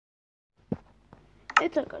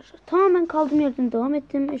Evet arkadaşlar, tamamen kaldığım yerden devam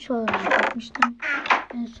ettim. Eşyalarımı yapmıştım.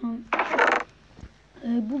 En son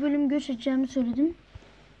bu bölüm göç edeceğimi söyledim.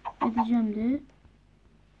 Edeceğim de.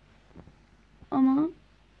 Ama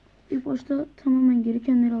ilk başta tamamen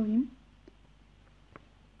gerekenleri alayım.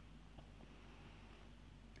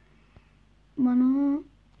 Bana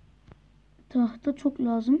tahta çok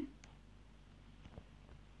lazım.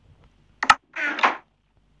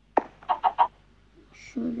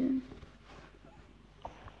 Şöyle.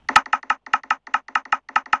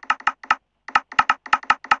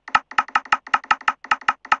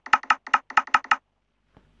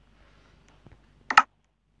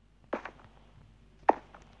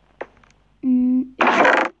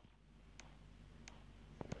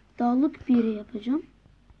 Dağlık bir yere yapacağım.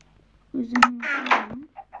 O yüzden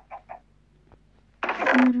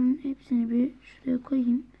bunların hepsini bir şuraya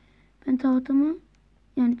koyayım. Ben tahtamı,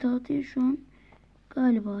 yani tahtaya şu an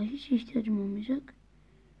galiba hiç ihtiyacım olmayacak.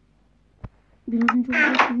 Biraz önce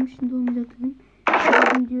olacak dedim, şimdi olmayacak dedim.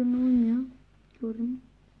 Gördüm, diğerine uymuyor. Gördüm.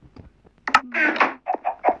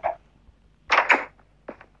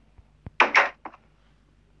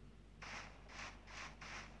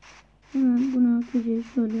 Hemen bunu gece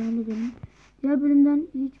şöyle halledelim. Diğer bölümden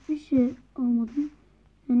hiçbir şey almadım.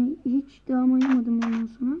 Yani hiç devam ayırmadım ondan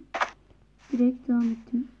sonra. Direkt devam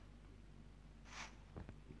ettim.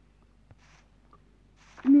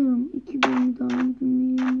 Bilmiyorum, 2 bölüm daha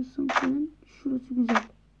yayınlasam falan. Şurası güzel.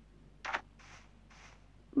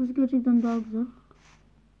 Burası gerçekten daha güzel.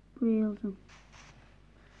 Buraya alacağım.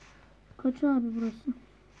 Kaç abi burası?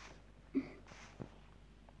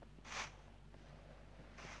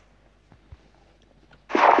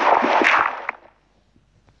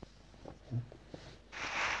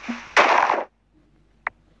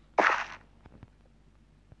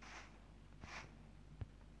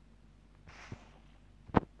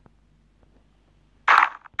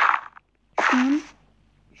 Şu an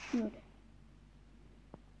şöyle.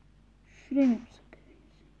 Şuraya mı yapsak?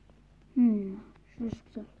 Şurası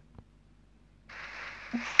güzel.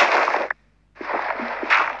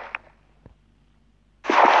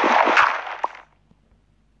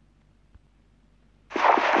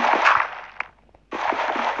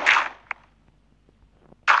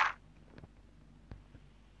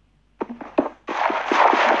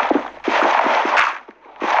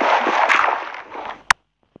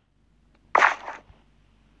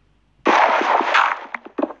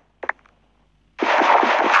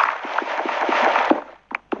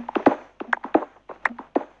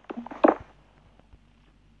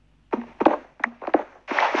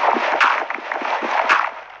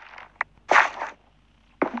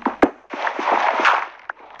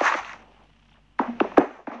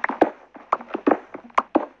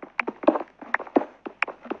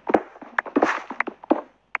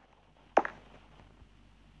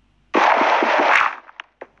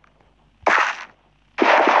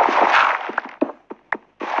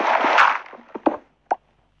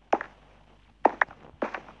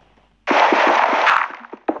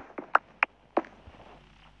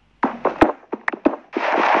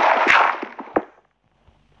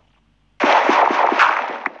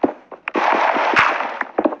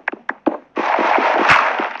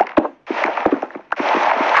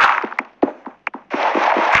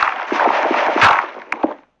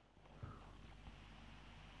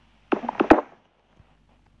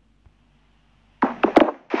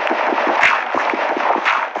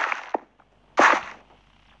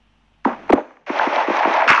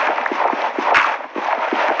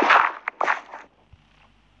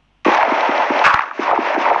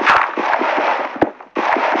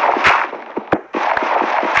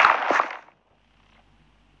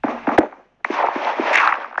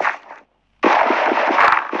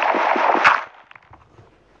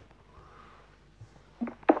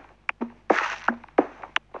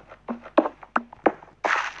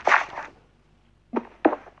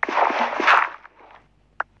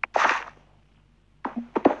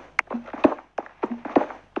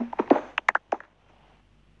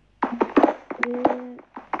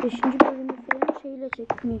 Beşinci bölümü falan şeyle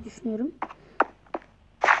çekmeyi düşünüyorum.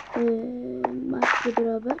 Mark'la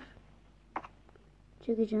beraber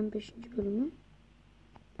çekeceğim 5. bölümü.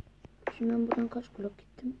 Şimdi ben buradan kaç blok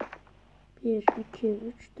gittim? 1, 2,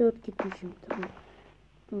 3, 4 gitmişim. Tamam.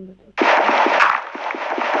 Onu da 4.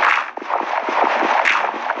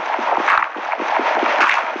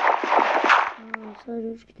 Sadece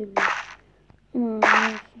 3 gidebiliyor. Ama ne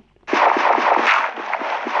olsun.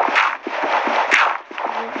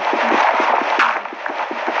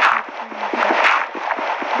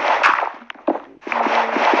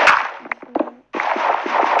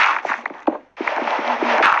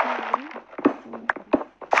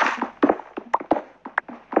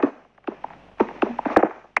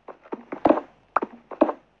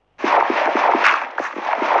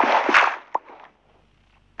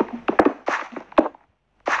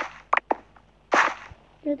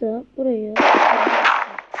 Ya da buraya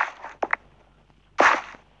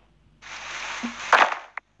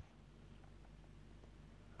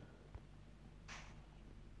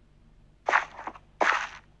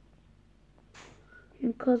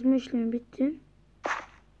yani kazma işlemi bitti.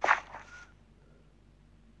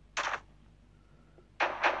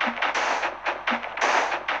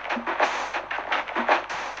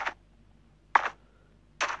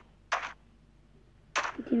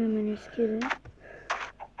 Gideyim hemen eski eve.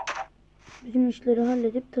 Bütün işleri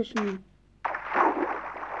halledip taşınayım.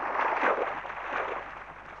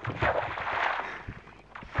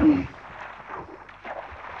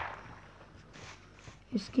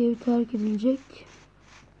 Eski ev terk edilecek.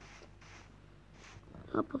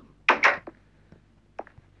 Ne yapalım?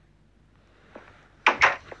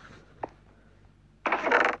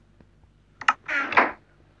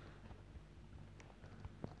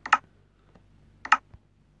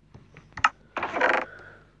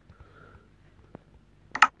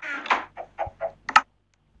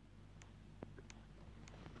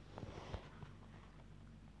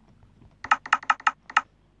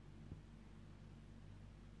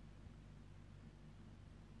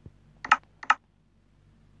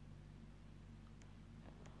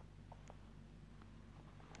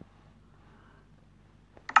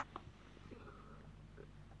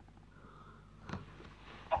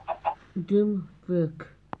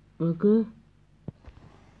 Work. Okay.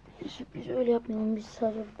 Biz öyle yapmayalım. Biz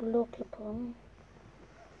sadece blok yapalım.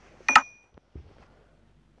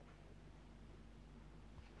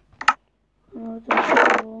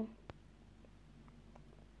 Orada bu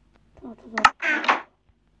tahtada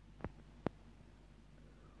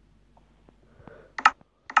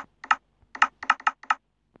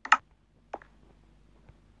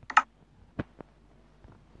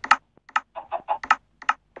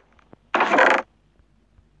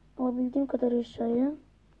alabildiğim kadar eşyayı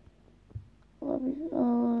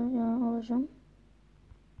yani alacağım.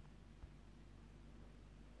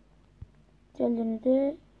 Diğerlerini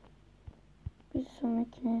de bir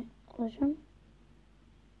sonrakine alacağım.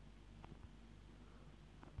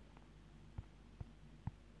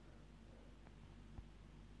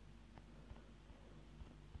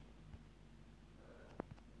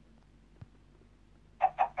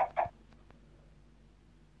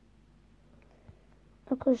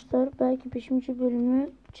 Arkadaşlar belki 5. bölümü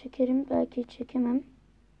çekerim, belki çekemem.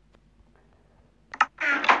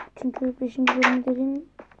 Çünkü 5. bölümü dediğim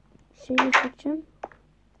şeyi çekeceğim.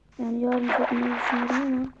 Yani yarın çekmeyi düşünüyorum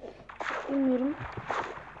ama bilmiyorum.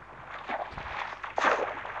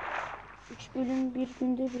 3 bölüm bir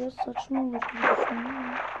günde biraz saçma olur gibi düşünüyorum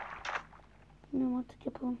ama bilmiyorum, artık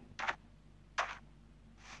yapalım.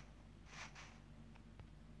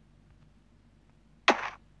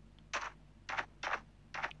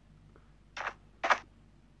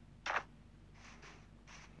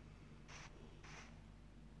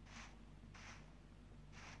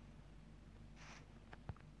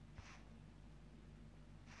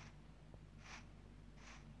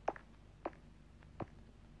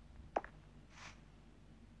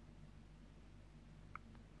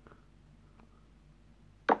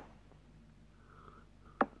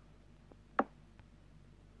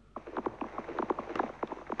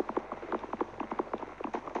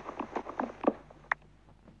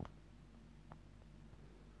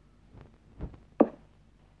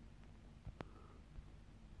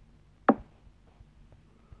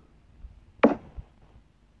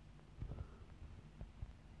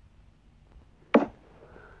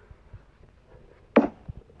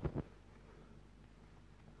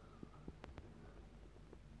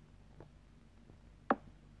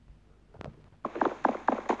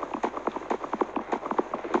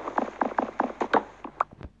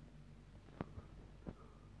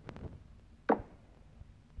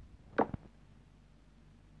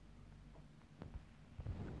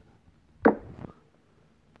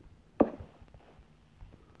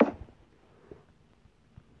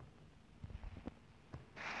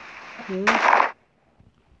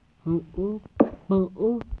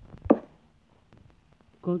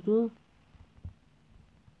 Kodu.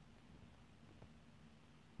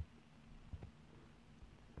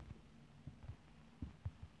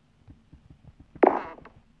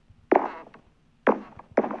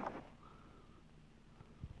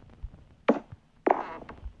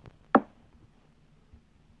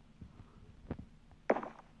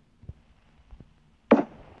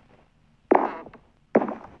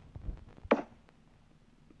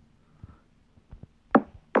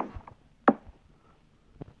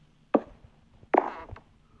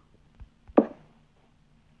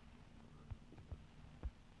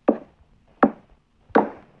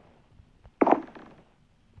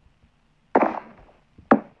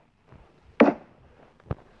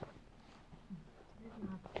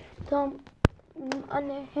 Tamam.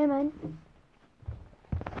 Anne hemen.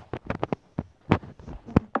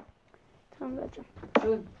 Tamam vereceğim.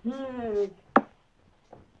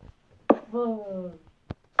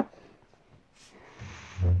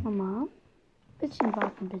 Tamam. Bütün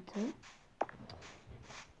bakın bitti.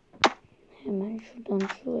 Hemen şuradan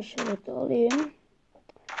şu aşağıda alayım.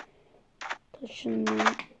 Taşını.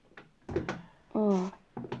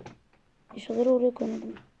 Eşyaları oraya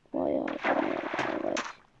koymadım. Vay vay vay.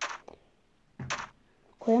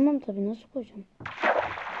 Koyamam tabii. Nasıl koyacağım?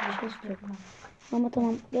 Bir şey istiyor. Ama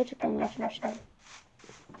tamam. Gerçekten vereceğim şimdi.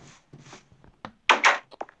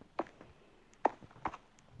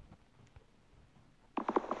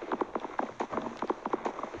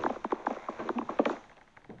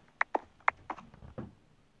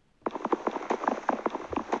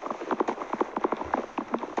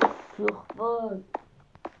 Çok var.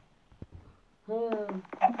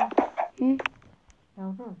 Hı?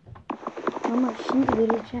 Yavrum. Ama şimdi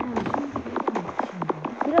vereceğim.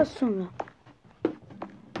 Biraz sonra.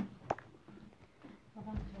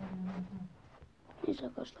 Neyse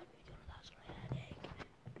arkadaşlar videonun daha sonra geldik.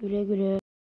 Güle güle.